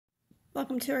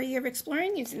Welcome to our year of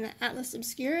exploring using the Atlas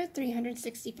Obscura,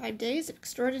 365 days of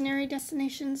extraordinary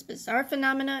destinations, bizarre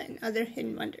phenomena, and other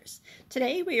hidden wonders.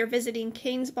 Today we are visiting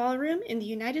Cain's Ballroom in the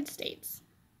United States.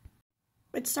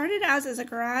 What started out as a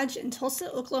garage in Tulsa,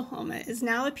 Oklahoma is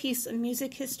now a piece of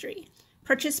music history.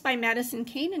 Purchased by Madison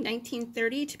Cain in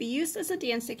 1930 to be used as a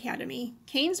dance academy,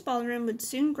 Cain's Ballroom would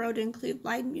soon grow to include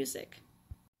live music.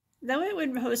 Though it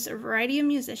would host a variety of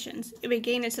musicians, it would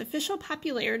gain its official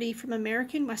popularity from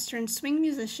American Western swing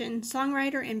musician,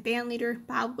 songwriter, and bandleader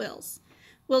Bob Wills.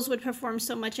 Wills would perform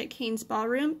so much at Cain's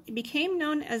Ballroom, it became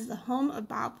known as the home of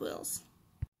Bob Wills.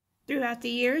 Throughout the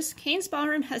years, Cain's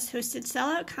Ballroom has hosted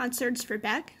sellout concerts for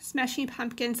Beck, Smashing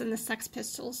Pumpkins, and the Sex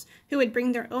Pistols, who would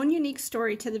bring their own unique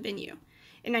story to the venue.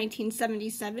 In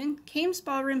 1977, Cain's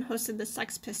Ballroom hosted the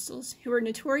Sex Pistols, who were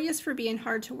notorious for being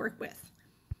hard to work with.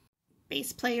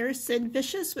 Bass player Sid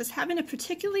Vicious was having a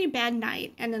particularly bad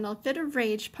night and in a fit of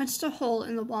rage punched a hole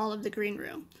in the wall of the green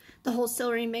room. The hole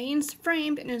still remains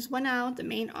framed and is one out of the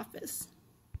main office.